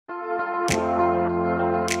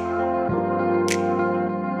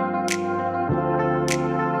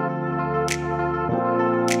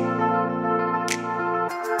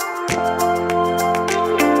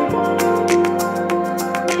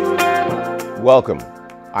Welcome.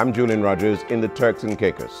 I'm Julian Rogers in the Turks and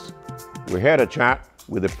Caicos. We're here to chat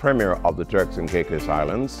with the Premier of the Turks and Caicos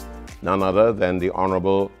Islands, none other than the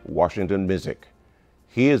Honourable Washington Misick.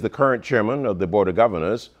 He is the current chairman of the Board of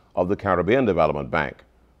Governors of the Caribbean Development Bank,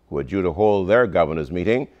 who are due to hold their governors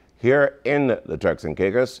meeting here in the Turks and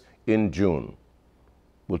Caicos in June.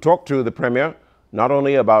 We'll talk to the Premier not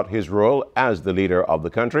only about his role as the leader of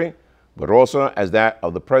the country, but also as that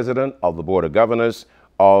of the President of the Board of Governors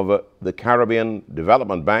of the Caribbean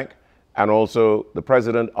Development Bank and also the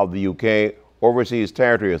President of the UK Overseas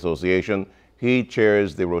Territory Association. He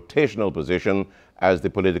chairs the rotational position as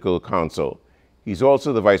the political counsel. He's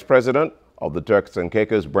also the Vice President of the Turks and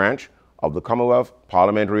Caicos branch of the Commonwealth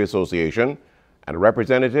Parliamentary Association and a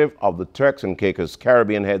representative of the Turks and Caicos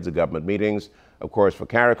Caribbean Heads of Government meetings. Of course, for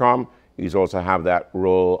CARICOM, he's also have that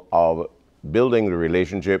role of building the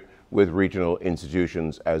relationship with regional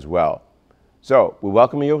institutions as well. So, we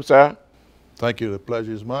welcome you, sir. Thank you. The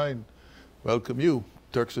pleasure is mine. Welcome you,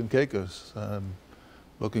 Turks and Caicos.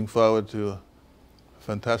 Looking forward to a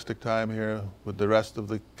fantastic time here with the rest of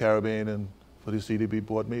the Caribbean and for the CDB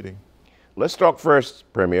board meeting. Let's talk first,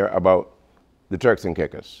 Premier, about the Turks and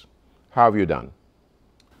Caicos. How have you done?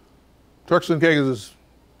 Turks and Caicos has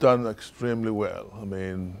done extremely well. I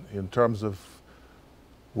mean, in terms of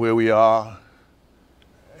where we are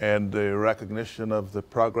and the recognition of the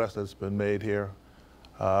progress that's been made here,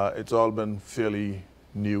 it's all been fairly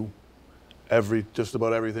new. Just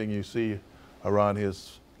about everything you see around here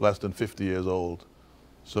is less than 50 years old.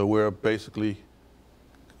 So we're basically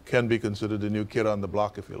can be considered the new kid on the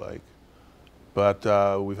block, if you like. But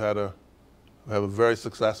we have a very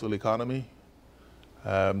successful economy.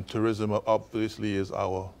 Tourism obviously is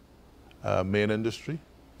our main industry.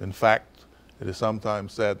 In fact, it is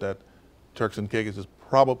sometimes said that Turks and Caicos is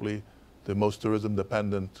probably the most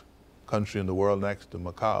tourism-dependent country in the world next to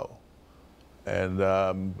Macau. And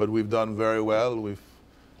but we've done very well.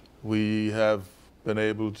 We have been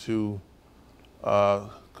able to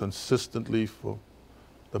consistently, for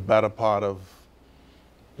the better part of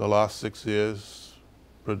the last 6 years,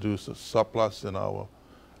 produce a surplus in our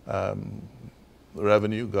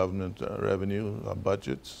revenue, government revenue, our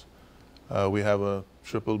budgets. We have a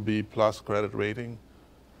BBB+ credit rating.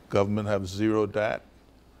 Government have zero debt,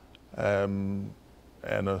 and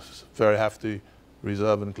a very hefty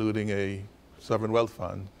reserve, including a sovereign wealth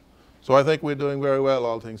fund. So I think we're doing very well,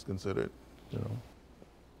 all things considered. You know.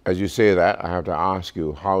 As you say that, I have to ask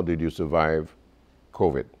you, how did you survive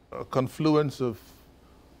COVID? A confluence of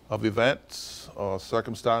events or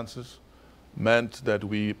circumstances meant that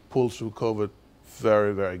we pulled through COVID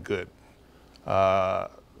very, very good.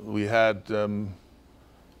 We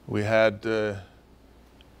had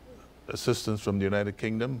assistance from the United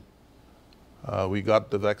Kingdom. We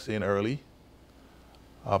got the vaccine early.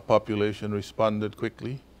 Our population responded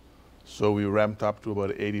quickly, so we ramped up to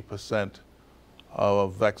about 80% our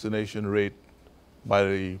vaccination rate by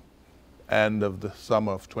the end of the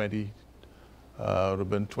summer of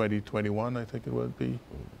 2021, I think it would be.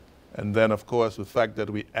 And then, of course, the fact that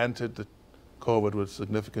we entered the COVID with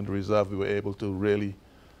significant reserve, we were able to really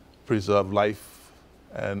preserve life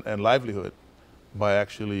and livelihood by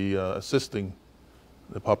actually assisting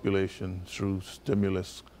the population through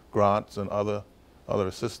stimulus grants and other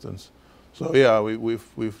assistance. So yeah,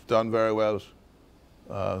 we've done very well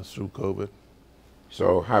through COVID.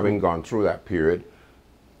 So having gone through that period,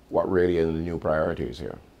 what really are the new priorities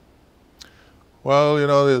here? Well, you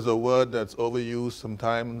know, there's a word that's overused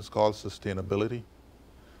sometimes called sustainability.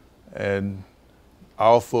 And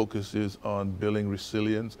our focus is on building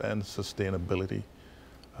resilience and sustainability.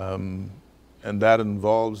 And that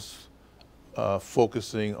involves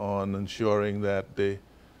focusing on ensuring that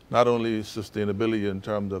not only sustainability in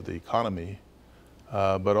terms of the economy,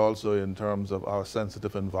 but also in terms of our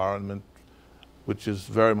sensitive environment, which is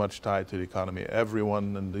very much tied to the economy.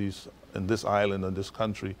 Everyone in this island and this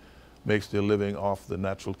country makes their living off the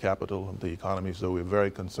natural capital of the economy, so we're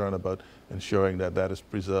very concerned about ensuring that that is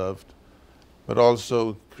preserved, but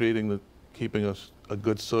also keeping a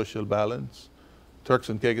good social balance. Turks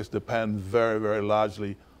and Caicos depend very, very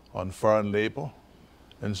largely on foreign labor,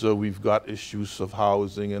 and so we've got issues of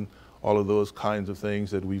housing and all of those kinds of things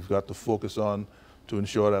that we've got to focus on to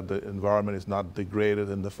ensure that the environment is not degraded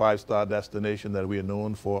and the five-star destination that we are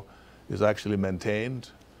known for is actually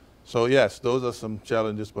maintained. So yes, those are some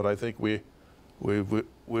challenges, but I think we've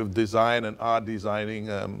designed and are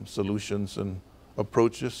designing solutions and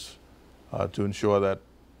approaches to ensure that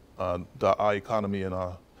our economy and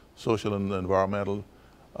our social and environmental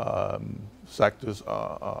sectors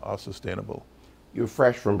are sustainable. You're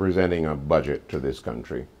fresh from presenting a budget to this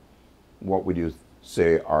country. What would you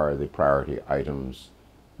say are the priority items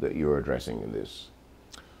that you're addressing in this?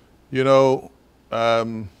 You know, a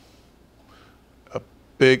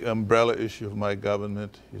big umbrella issue of my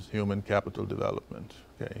government is human capital development,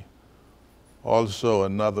 okay? Also,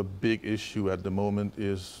 another big issue at the moment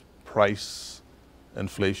is price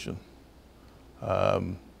inflation.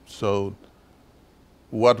 So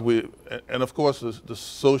what we, and of course the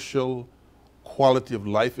social quality of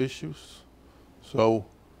life issues. So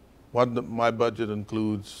my budget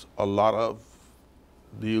includes a lot of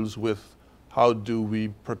deals with how do we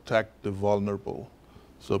protect the vulnerable.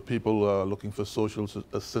 So people are looking for social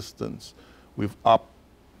assistance. We've upped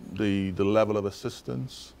the level of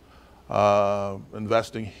assistance,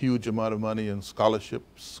 investing huge amount of money in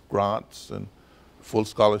scholarships, grants, and full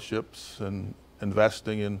scholarships, and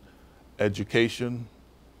investing in education.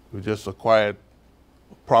 We just acquired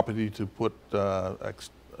property to put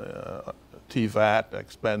TVAT,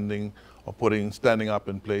 expanding or standing up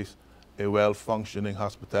in place a well-functioning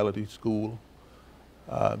hospitality school.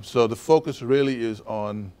 So the focus really is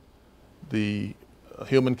on the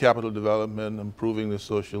human capital development, improving the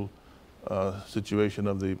social situation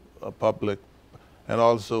of the public, and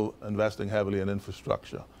also investing heavily in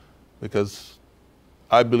infrastructure. Because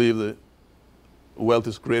I believe that wealth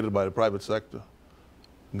is created by the private sector.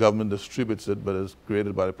 Government distributes it, but it's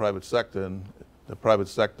created by the private sector, and the private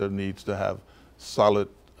sector needs to have solid,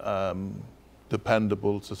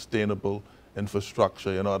 dependable, sustainable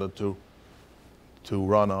infrastructure in order to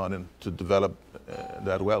run on and to develop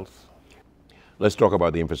that wealth. Let's talk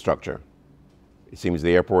about the infrastructure. It seems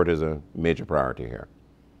the airport is a major priority here.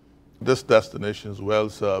 This destination is well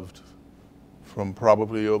served from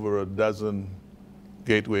probably over a dozen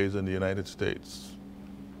gateways in the United States.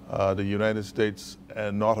 The United States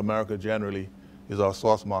and North America generally is our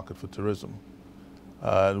source market for tourism.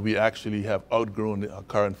 We actually have outgrown our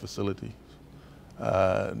current facilities,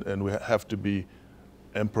 and we have to be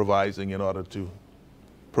improvising in order to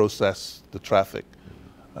process the traffic.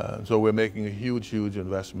 So we're making a huge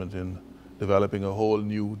investment in developing a whole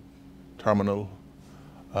new terminal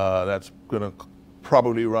that's going to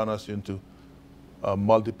probably run us into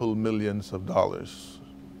multiple millions of dollars.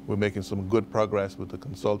 We're making some good progress with the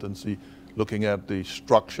consultancy, looking at the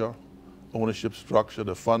structure, ownership structure,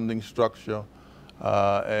 the funding structure,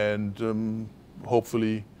 and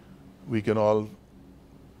hopefully we can all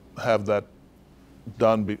have that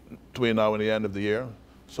done between now and the end of the year.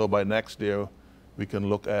 So by next year, we can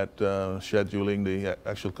look at scheduling the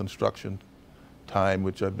actual construction time,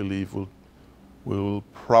 which I believe will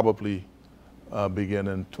probably begin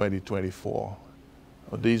in 2024.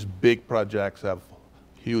 These big projects have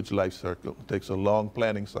huge life cycle. It takes a long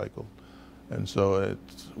planning cycle, and so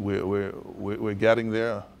we're getting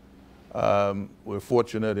there. We're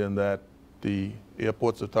fortunate in that the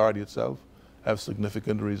Airports Authority itself have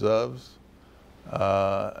significant reserves,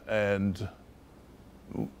 and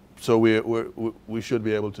so we should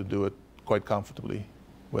be able to do it quite comfortably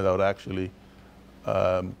without actually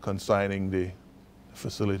consigning the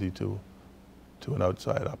facility to an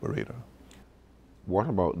outside operator. What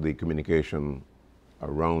about the communication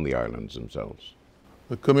around the islands themselves?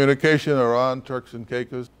 The communication around Turks and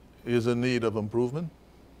Caicos is in need of improvement.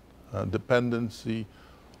 Dependency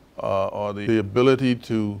or the ability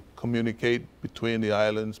to communicate between the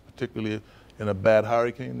islands, particularly in a bad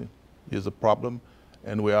hurricane, is a problem.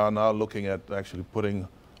 And we are now looking at actually putting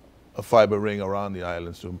a fiber ring around the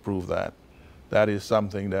islands to improve that. That is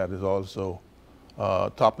something that is also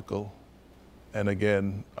topical. And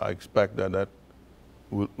again, I expect that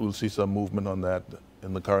we'll see some movement on that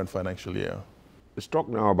in the current financial year. Let's talk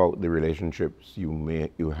now about the relationships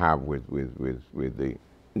you have with the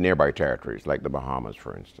nearby territories, like the Bahamas,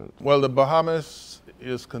 for instance. Well, the Bahamas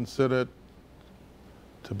is considered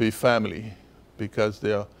to be family because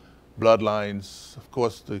their bloodlines, of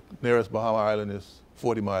course, the nearest Bahama island is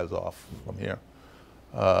 40 miles off from here.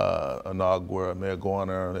 Anagua,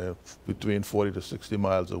 Mayaguana, they're between 40 to 60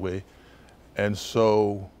 miles away. And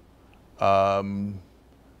so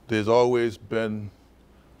there's always been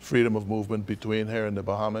freedom of movement between here and the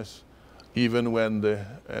Bahamas, even when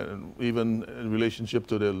even in relationship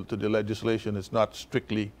to the legislation, it's not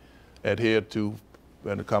strictly adhered to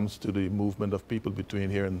when it comes to the movement of people between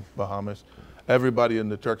here and Bahamas. Everybody in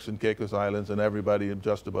the Turks and Caicos Islands and everybody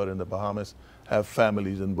just about in the Bahamas have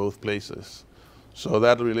families in both places. So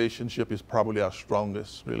that relationship is probably our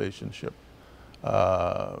strongest relationship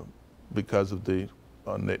because of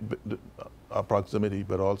our proximity,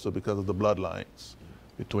 but also because of the bloodlines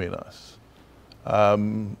between us.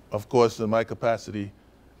 Of course, in my capacity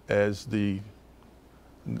as the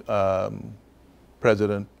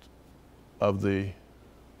president of the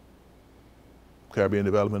Caribbean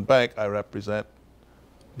Development Bank, I represent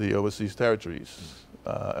the overseas territories.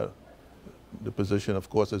 The position, of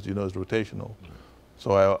course, as you know, is rotational.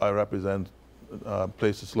 So I represent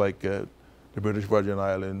places like the British Virgin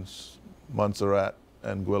Islands, Montserrat,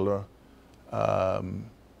 Anguilla, and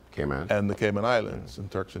the Cayman Islands,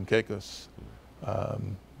 and Turks and Caicos.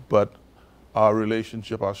 But our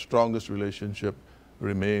relationship, our strongest relationship,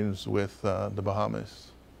 remains with the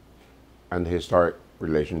Bahamas. And the historic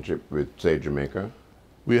relationship with, say, Jamaica?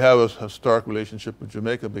 We have a historic relationship with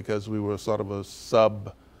Jamaica because we were sort of a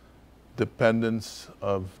sub-dependence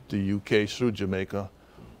of the UK through Jamaica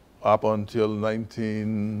up until when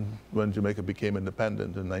Jamaica became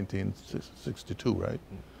independent in 1962, right?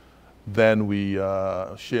 Then we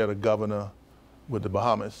shared a governor with the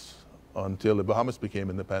Bahamas until the Bahamas became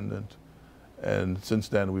independent. And since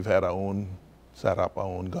then, we've had set up our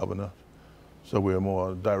own governor. So we're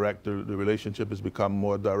more direct. The relationship has become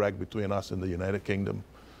more direct between us and the United Kingdom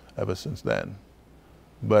ever since then.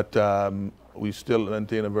 But we still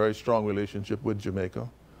maintain a very strong relationship with Jamaica.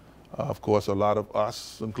 Of course, a lot of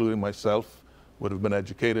us, including myself, would have been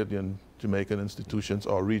educated in Jamaican institutions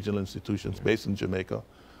or regional institutions based in Jamaica.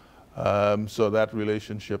 So that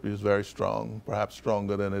relationship is very strong, perhaps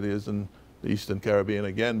stronger than it is in the Eastern Caribbean,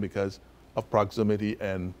 again, because of proximity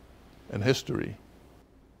and history.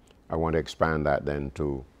 I want to expand that then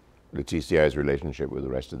to the TCI's relationship with the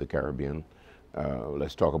rest of the Caribbean.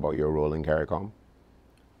 Let's talk about your role in CARICOM.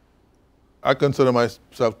 I consider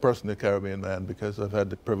myself personally a Caribbean man because I've had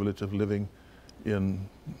the privilege of living in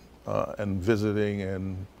and visiting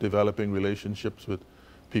and developing relationships with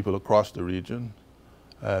people across the region.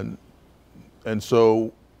 And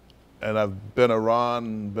I've been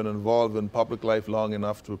around, been involved in public life long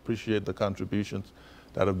enough to appreciate the contributions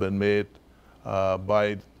that have been made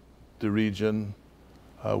by the region.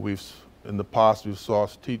 In the past, we've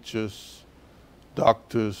sourced teachers,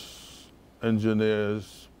 doctors,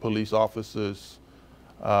 engineers, police officers,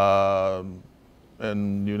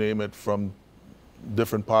 and you name it, from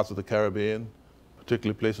different parts of the Caribbean,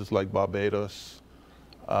 particularly places like Barbados.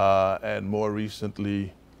 And more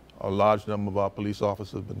recently, a large number of our police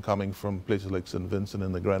officers have been coming from places like St. Vincent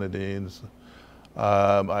and the Grenadines.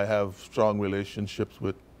 I have strong relationships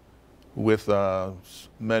with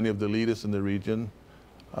many of the leaders in the region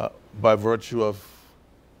by virtue of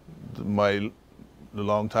the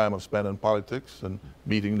long time I've spent in politics and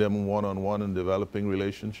meeting them one-on-one and developing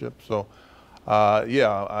relationships. So,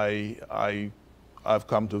 yeah, I've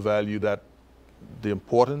come to value the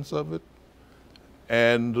importance of it.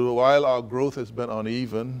 And while our growth has been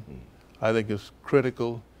uneven, I think it's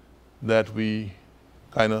critical that we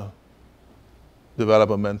kind of develop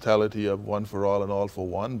a mentality of one for all and all for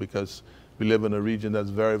one, because we live in a region that's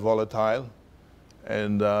very volatile,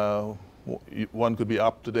 and one could be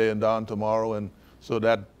up today and down tomorrow, and so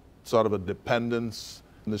that sort of a dependence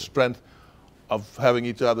and the strength of having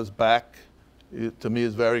each other's back, to me,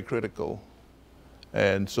 is very critical.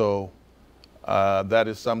 And so that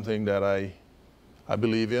is something that I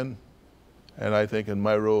believe in, and I think in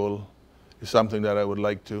my role is something that I would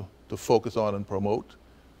like to focus on and promote,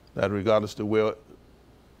 that regardless to where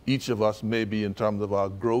each of us may be in terms of our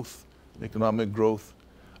growth, economic growth,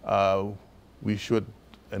 we should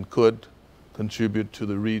and could contribute to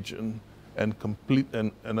the region and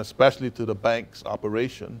especially to the bank's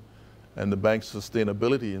operation and the bank's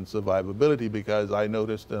sustainability and survivability, because I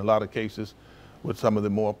noticed in a lot of cases with some of the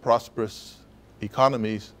more prosperous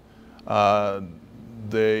economies,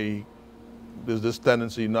 there's this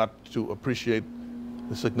tendency not to appreciate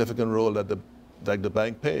the significant role that the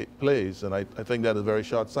bank plays, and I think that is very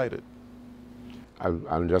short-sighted.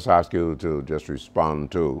 I'll just ask you to just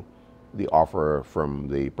respond to the offer from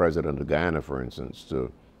the President of Guyana, for instance,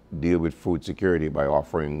 to deal with food security by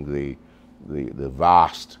offering the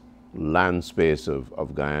vast land space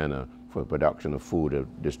of Guyana for production of food and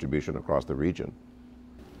distribution across the region.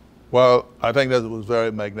 Well, I think that was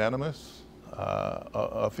very magnanimous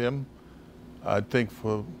of him. I think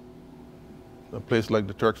for a place like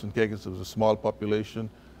the Turks and Caicos, it was a small population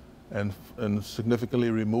and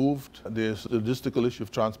significantly removed. The logistical issue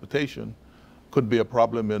of transportation could be a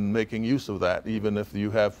problem in making use of that, even if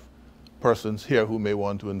you have persons here who may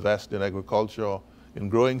want to invest in agriculture or in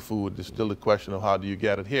growing food. There's still the question of how do you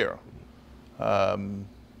get it here. But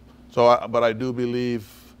I do believe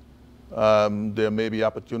there may be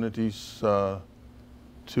opportunities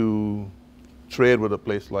to trade with a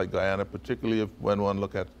place like Guyana, particularly when one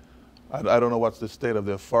look at, I don't know what the state of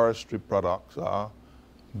their forestry products are,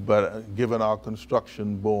 but given our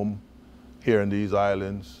construction boom here in these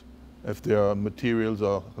islands, if there are materials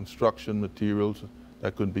or construction materials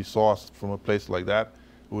that could be sourced from a place like that,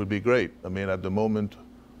 would be great. I mean, at the moment,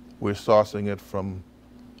 we're sourcing it from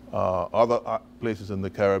other places in the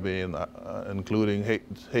Caribbean, including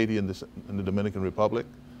Haiti and the Dominican Republic,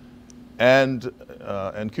 and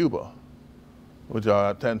Cuba, which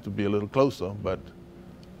tend to be a little closer. But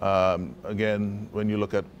again, when you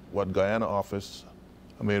look at what Guyana offers,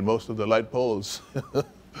 I mean, most of the light poles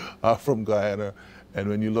are from Guyana. And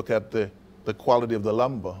when you look at the quality of the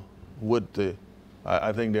lumber,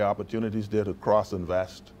 I think there are opportunities there to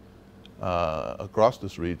cross-invest across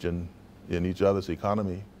this region in each other's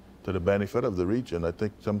economy to the benefit of the region. I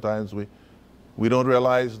think sometimes we don't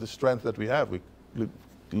realize the strength that we have. We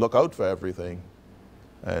look out for everything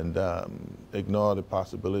and ignore the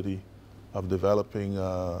possibility of developing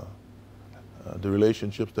the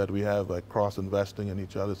relationships that we have by cross-investing in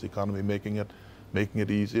each other's economy, making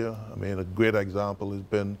it easier. I mean, a great example has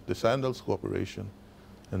been the Sandals Corporation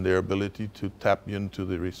and their ability to tap into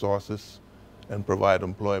the resources and provide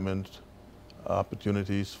employment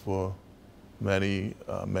opportunities for many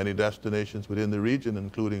destinations within the region,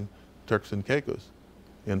 including Turks and Caicos.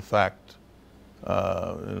 In fact, in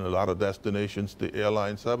a lot of destinations, the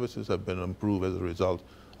airline services have been improved as a result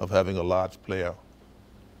of having a large player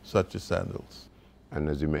such as Sandals. And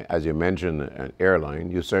as you mentioned, an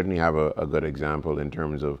airline, you certainly have a good example in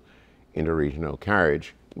terms of interregional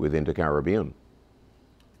carriage within the Caribbean.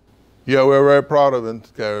 Yeah, we're very proud of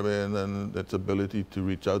Inter-Caribbean and its ability to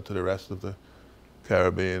reach out to the rest of the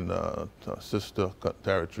Caribbean sister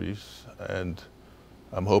territories, and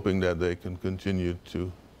I'm hoping that they can continue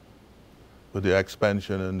with their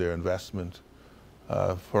expansion and their investment.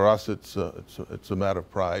 For us, it's a matter of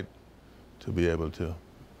pride to be able to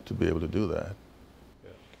do that.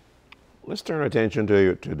 Let's turn our attention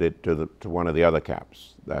to one of the other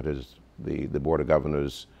CAPs, that is the Board of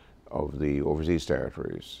Governors of the Overseas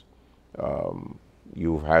Territories.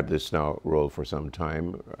 You've had this role for some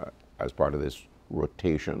time as part of this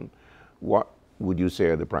rotation. What would you say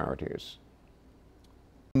are the priorities?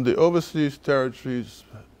 The overseas territories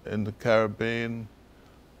in the Caribbean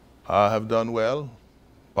have done well,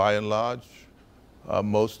 by and large.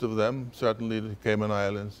 Most of them, certainly the Cayman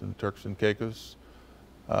Islands and Turks and Caicos,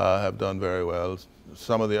 have done very well.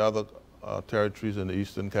 Some of the other territories in the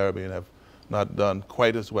Eastern Caribbean have not done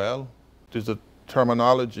quite as well. There's a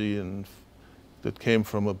terminology that came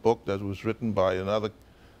from a book that was written by another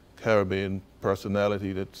Caribbean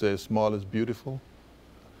personality that says small is beautiful,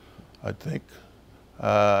 I think.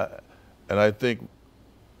 And I think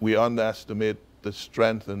we underestimate the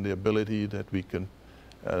strength and the ability that we can,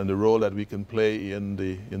 and the role that we can play in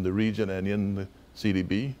the region and in the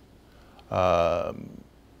CDB.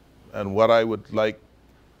 And what I would like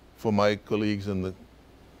for my colleagues in the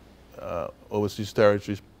overseas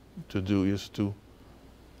territories to do is to,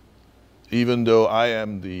 even though I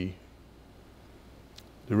am the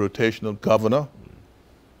rotational governor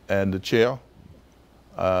and the chair,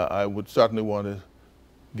 I would certainly want to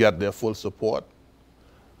get their full support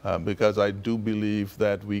because I do believe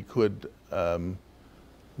that we could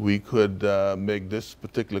make this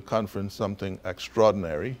particular conference something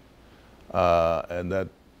extraordinary, and that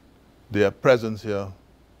their presence here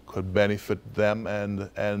could benefit them and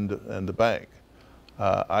the bank.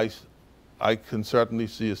 I can certainly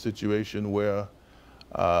see a situation where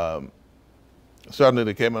certainly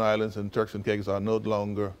the Cayman Islands and Turks and Caicos are no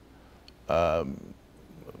longer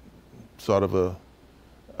sort of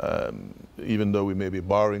even though we may be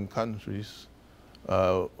borrowing countries,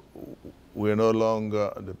 we're no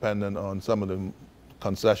longer dependent on some of the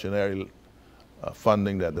concessionary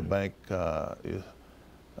funding that the bank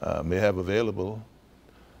may have available,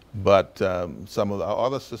 but some of our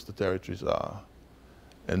other sister territories are.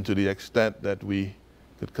 And to the extent that we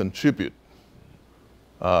could contribute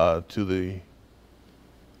to the,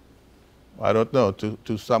 I don't know,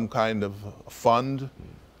 to some kind of fund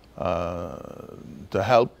to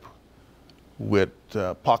help with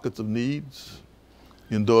pockets of needs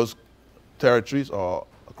in those territories or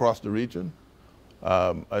across the region.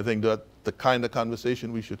 I think that the kind of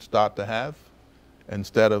conversation we should start to have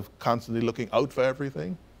instead of constantly looking out for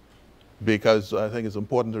everything, because I think it's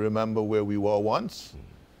important to remember where we were once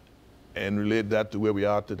and relate that to where we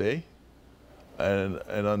are today, and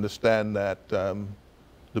understand that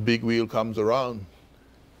the big wheel comes around,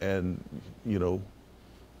 and you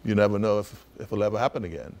never know if it'll ever happen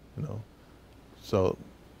again. So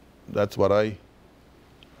that's what I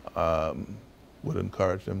would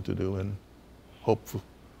encourage them to do, and hope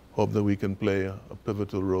that we can play a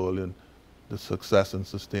pivotal role in the success and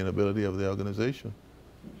sustainability of the organization.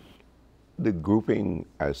 The grouping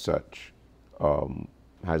as such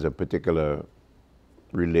has a particular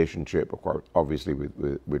relationship, of course, obviously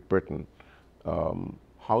with Britain.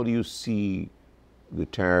 How do you see the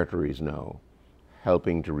territories now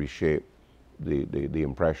helping to reshape the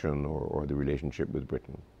impression or the relationship with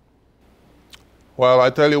Britain? Well, I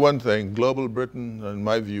tell you one thing, global Britain, in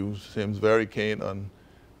my view, seems very keen on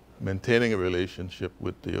maintaining a relationship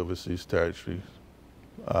with the overseas territories.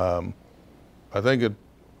 I think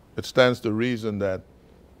it stands to reason that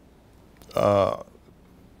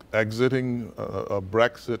exiting a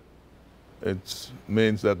Brexit, it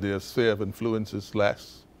means that their sphere of influence is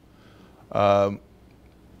less.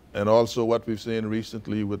 And also what we've seen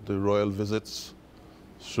recently with the royal visits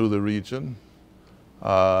through the region,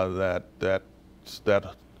 that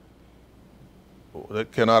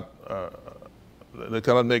cannot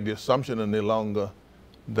make the assumption any longer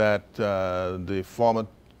that the former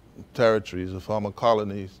territories, the former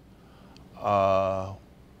colonies, are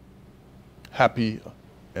happy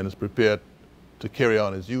and is prepared to carry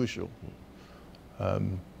on as usual.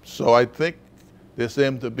 So I think there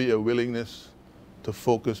seems to be a willingness to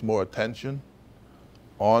focus more attention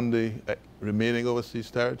on the remaining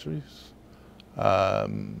overseas territories.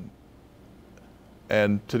 And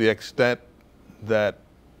to the extent that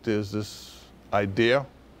there's this idea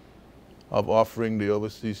of offering the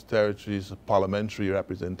overseas territories parliamentary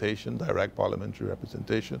representation, direct parliamentary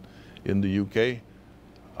representation in the UK,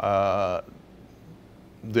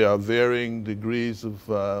 there are varying degrees of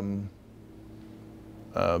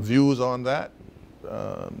views on that.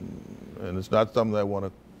 And it's not something I want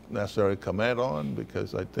to necessarily comment on,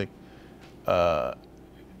 because I think, I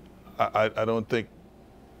don't think,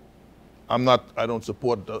 I don't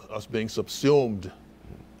support us being subsumed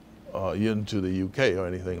into the UK or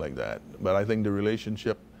anything like that. But I think the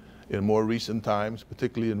relationship in more recent times,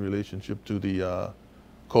 particularly in relationship to the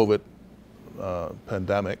COVID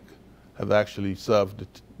pandemic, have actually served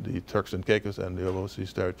the Turks and Caicos and the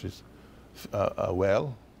overseas territories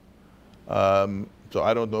well. So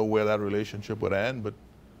I don't know where that relationship would end,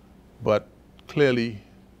 but clearly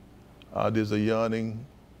there's a yearning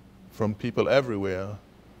from people everywhere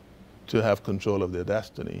to have control of their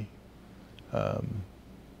destiny.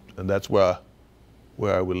 And that's where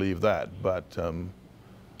I will leave that. But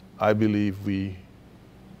I believe we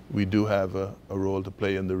do have a role to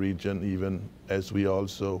play in the region, even as we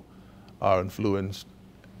also are influenced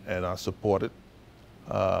and are supported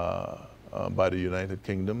by the United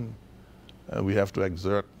Kingdom. We have to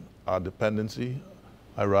exert our dependency.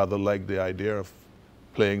 I rather like the idea of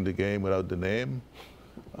playing the game without the name,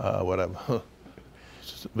 whatever,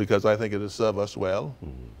 because I think it will serve us well.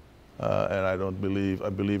 And I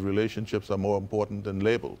believe relationships are more important than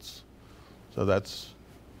labels. So that's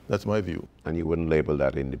my view. And you wouldn't label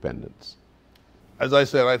that independence? As I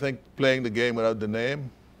said, I think playing the game without the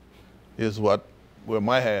name is where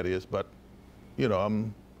my head is, but you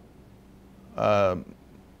know,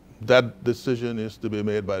 that decision is to be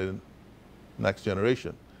made by the next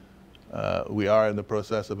generation. We are in the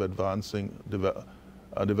process of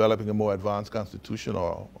developing a more advanced constitution,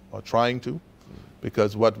 or trying to,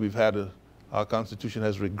 because what we've had, our constitution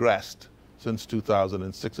has regressed since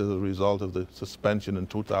 2006 as a result of the suspension in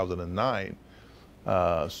 2009.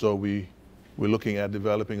 So we're looking at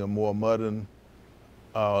developing a more modern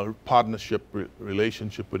partnership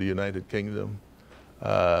relationship with the United Kingdom.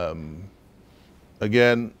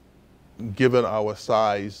 Again, given our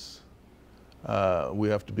size, we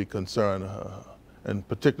have to be concerned, and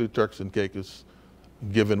particularly Turks and Caicos,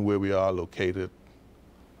 given where we are located,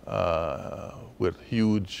 with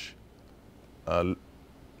huge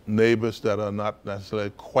neighbors that are not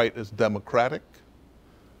necessarily quite as democratic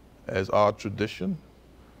as our tradition.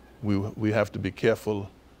 We have to be careful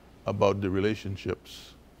about the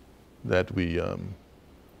relationships that we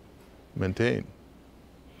maintain.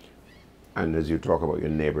 And as you talk about your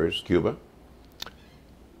neighbors, Cuba?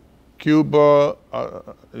 Cuba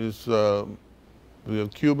we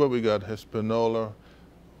have Cuba, we got Hispaniola,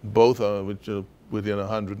 both which are within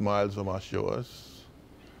 100 miles from our shores.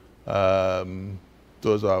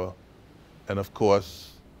 Those are, and of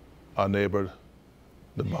course, our neighbor,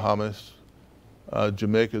 the Bahamas.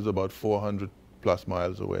 Jamaica is about 400 plus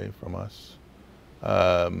miles away from us.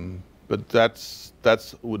 But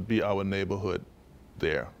that's would be our neighborhood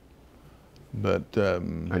there. But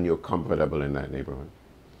and you're comfortable in that neighborhood?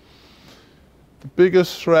 The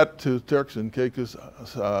biggest threat to Turks and Caicos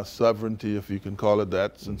sovereignty, if you can call it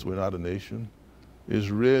that, since we're not a nation,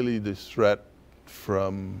 is really this threat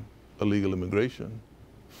from illegal immigration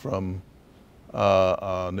from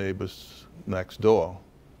our neighbors next door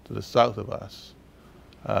to the south of us.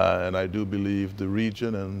 And I do believe the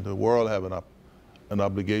region and the world have an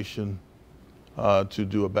obligation to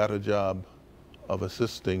do a better job of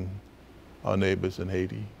assisting our neighbors in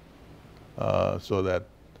Haiti, so that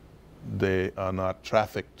they are not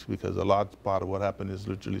trafficked, because a large part of what happened is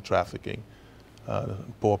literally trafficking.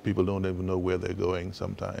 Poor people don't even know where they're going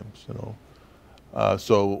sometimes, you know.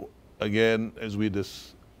 So again, as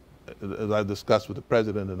I discussed with the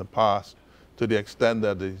president in the past, to the extent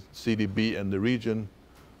that the CDB and the region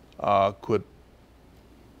could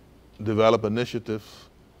develop initiatives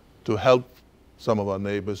to help some of our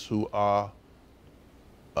neighbors who are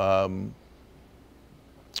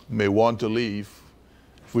may want to leave,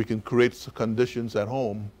 if we can create conditions at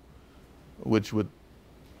home which would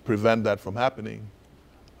prevent that from happening,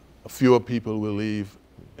 fewer people will leave,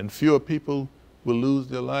 and fewer people will lose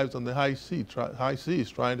their lives on the high seas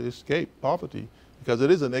trying to escape poverty, because it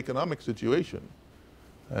is an economic situation.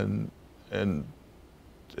 And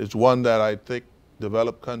it's one that I think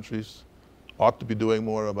developed countries ought to be doing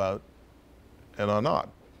more about and are not.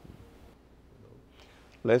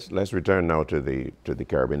 Let's return now to the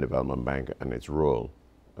Caribbean Development Bank and its role,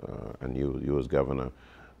 and you as governor.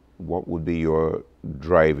 What would be your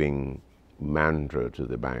driving mantra to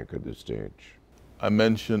the bank at this stage? I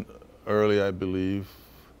mentioned earlier, I believe,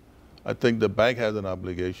 I think the bank has an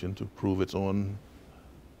obligation to prove its own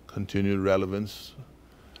continued relevance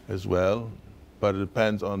as well, but it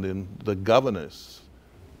depends on the governors,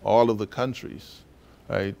 all of the countries,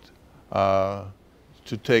 right,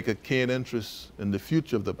 to take a keen interest in the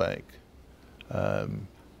future of the bank. And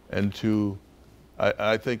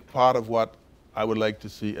I think part of what I would like to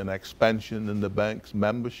see an expansion in the bank's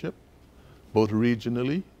membership, both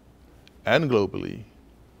regionally and globally.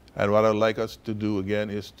 And what I'd like us to do again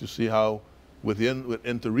is to see how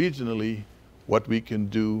interregionally what we can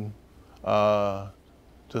do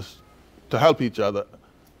to help each other.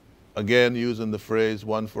 Again, using the phrase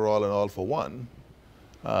one for all and all for one.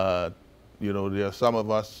 You know, there are some of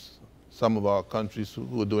our countries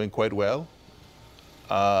who are doing quite well,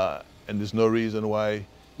 and there's no reason why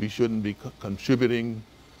we shouldn't be contributing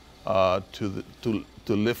to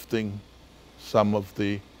lifting some of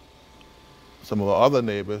our other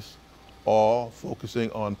neighbors, or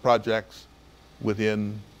focusing on projects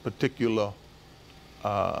within particular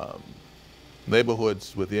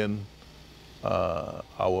neighborhoods within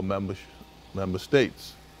our member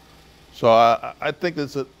states. So I think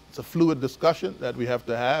it's a fluid discussion that we have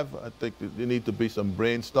to have. I think there need to be some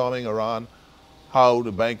brainstorming around how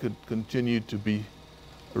the bank could continue to be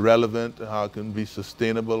relevant, how it can be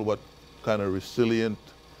sustainable, what kind of resilient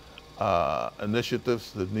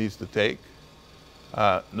initiatives it needs to take.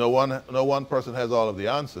 No one person has all of the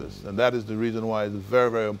answers, and that is the reason why it's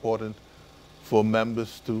very, very important for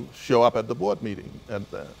members to show up at the board meeting, and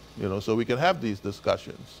you know, so we can have these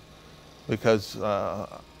discussions. Because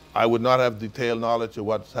I would not have detailed knowledge of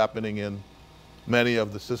what's happening in many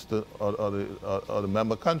of the sister or the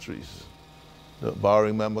member countries, the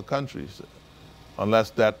borrowing member countries, unless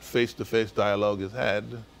that face-to-face dialogue is had,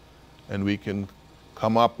 and we can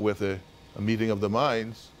come up with a meeting of the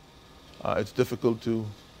minds. It's difficult to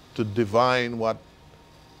divine what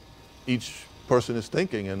each person is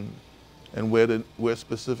thinking and where the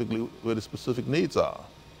specific needs are.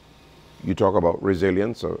 You talk about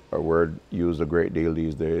resilience, a word used a great deal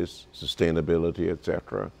these days, sustainability,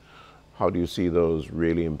 etc. How do you see those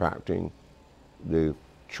really impacting the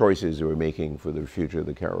choices we're making for the future of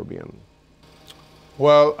the Caribbean?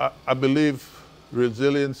 Well, I believe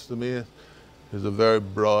resilience to me is a very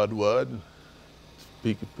broad word.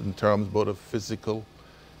 Speak in terms both of physical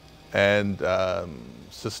and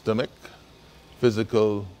systemic.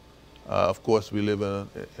 Physical, of course, we live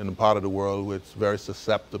in a part of the world which is very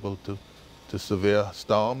susceptible to severe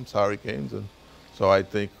storms, hurricanes, and so I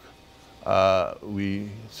think we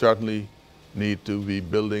certainly need to be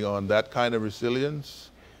building on that kind of resilience,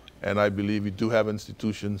 and I believe we do have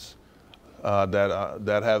institutions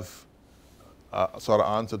that have sort of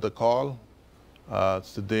answered the call.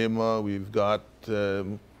 SEDEMA, we've got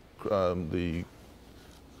the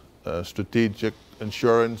strategic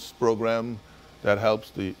insurance program that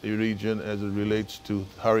helps the region as it relates to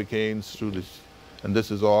hurricanes through this, and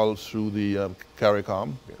this is all through the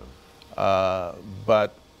CARICOM. Yeah.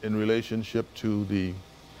 But in relationship to the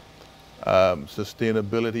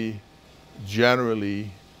sustainability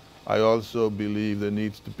generally, I also believe there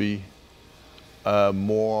needs to be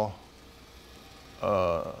more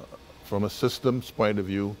from a systems point of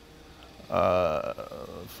view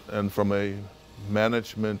and from a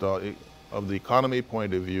management of the economy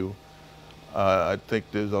point of view. I think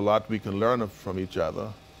there's a lot we can learn from each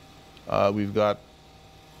other. We've got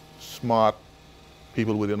smart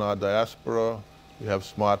people within our diaspora. We have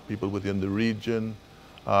smart people within the region.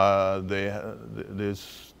 There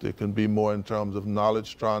can be more in terms of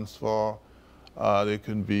knowledge transfer. There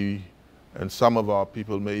can be And some of our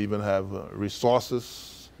people may even have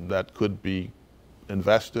resources that could be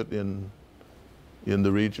invested in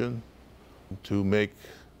the region to make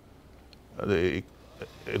it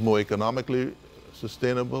more economically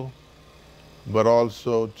sustainable, but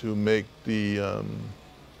also to make the,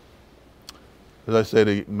 as I say,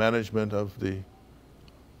 the management of the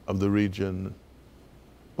region,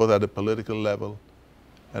 both at the political level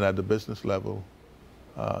and at the business level,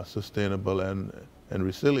 sustainable and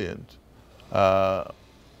resilient.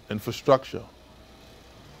 Infrastructure,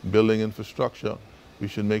 building infrastructure, we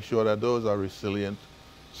should make sure that those are resilient.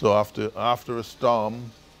 So after a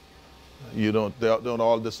storm, they don't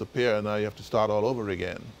all disappear and now you have to start all over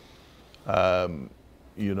again.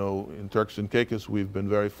 You know, in Turks and Caicos, we've been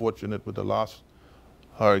very fortunate with the last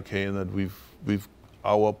hurricane that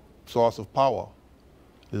our source of power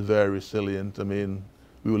is very resilient. I mean,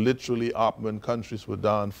 we were literally up when countries were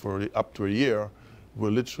down for up to a year.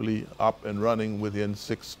 We're literally up and running within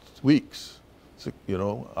 6 weeks, you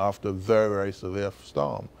know, after a very, very severe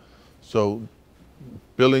storm. So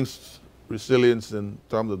building resilience in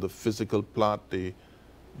terms of the physical plant, the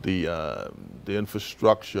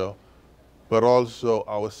infrastructure, but also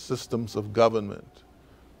our systems of government.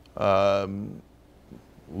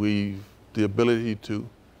 The ability to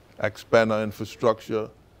expand our infrastructure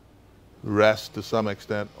rests to some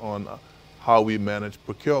extent on how we manage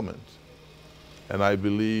procurement. And I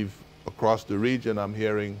believe across the region, I'm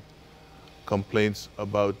hearing complaints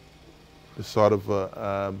about the sort of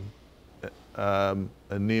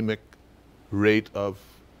anemic rate of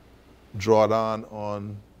drawdown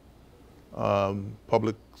on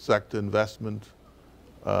public sector investment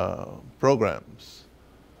programs.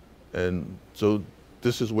 And so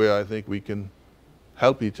this is where I think we can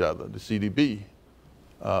help each other. The CDB,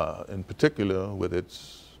 in particular, with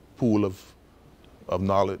its pool of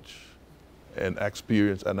knowledge and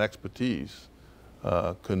experience and expertise,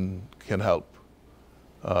 can help,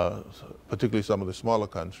 particularly some of the smaller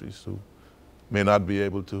countries who may not be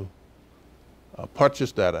able to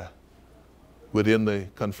purchase data within the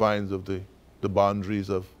confines of the boundaries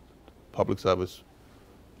of public service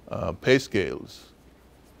pay scales.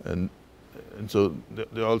 And so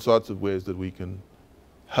there are all sorts of ways that we can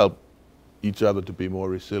help each other to be more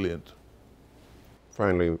resilient.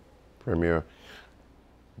 Finally, Premier,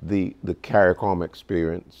 the CARICOM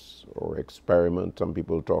experience or experiment, some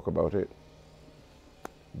people talk about it.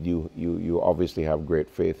 You obviously have great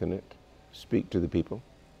faith in it. Speak to the people.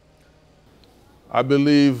 I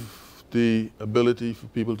believe the ability for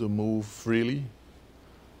people to move freely,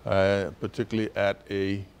 particularly at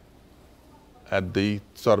the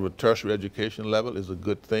sort of a tertiary education level, is a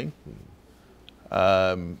good thing.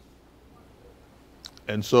 And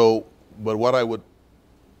so, but what I would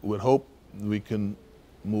hope we can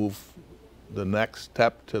move the next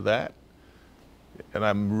step to that, and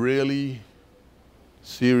I'm really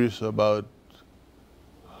serious about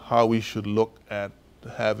how we should look at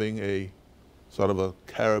having a sort of a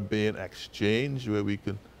Caribbean exchange where we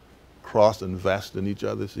can cross-invest in each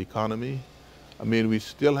other's economy. I mean, we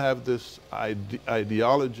still have this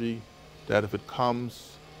ideology that if it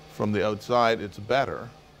comes from the outside, it's better,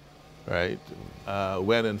 right?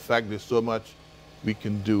 When in fact there's so much we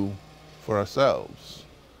can do for ourselves.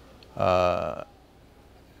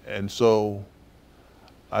 And so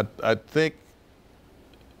I think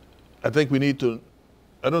we need to,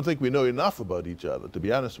 I don't think we know enough about each other, to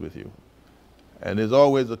be honest with you. And there's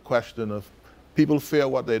always a question of people fear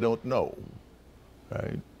what they don't know,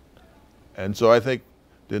 right? And so I think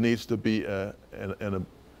there needs to be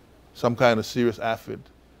some kind of serious effort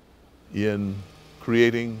in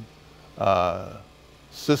creating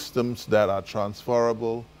systems that are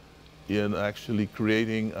transferable, in actually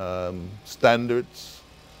creating standards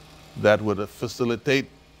that would facilitate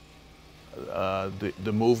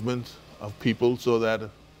the movement of people, so that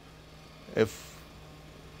if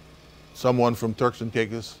someone from Turks and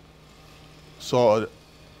Caicos saw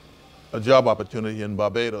a job opportunity in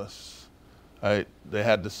Barbados, right, they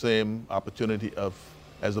had the same opportunity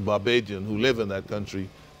as a Barbadian who live in that country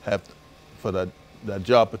have for that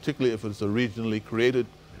job, particularly if it's a regionally created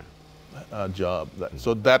job.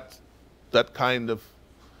 So that kind of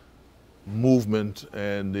movement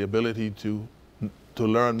and the ability to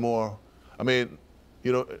learn more. I mean,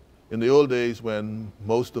 you know, in the old days when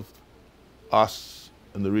most of us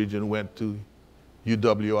in the region went to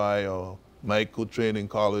UWI or Maiku Training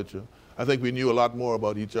College, I think we knew a lot more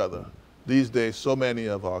about each other. These days, so many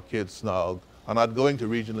of our kids now are not going to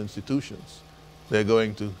regional institutions. They're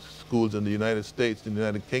going to schools in the United States, in the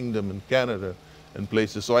United Kingdom, and Canada, and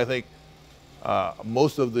places. So I think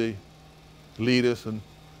most of the leaders in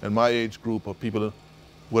my age group are people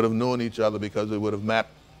would have known each other because they would have met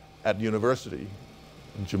at university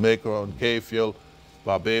in Jamaica or in Cayfield,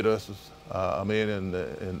 Barbados,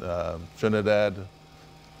 in Trinidad.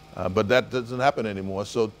 But that doesn't happen anymore.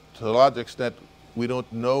 So to a large extent, we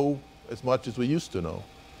don't know as much as we used to know.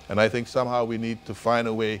 And I think somehow we need to find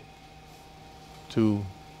a way to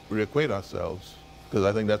reacquaint ourselves, because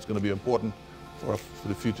I think that's going to be important for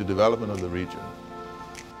the future development of the region.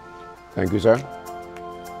 Thank you, sir.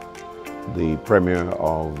 The Premier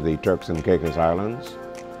of the Turks and Caicos Islands,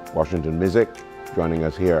 Washington Misick, joining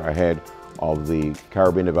us here ahead of the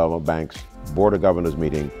Caribbean Development Bank's Board of Governors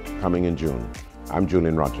meeting coming in June. I'm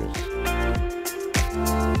Julian Rogers.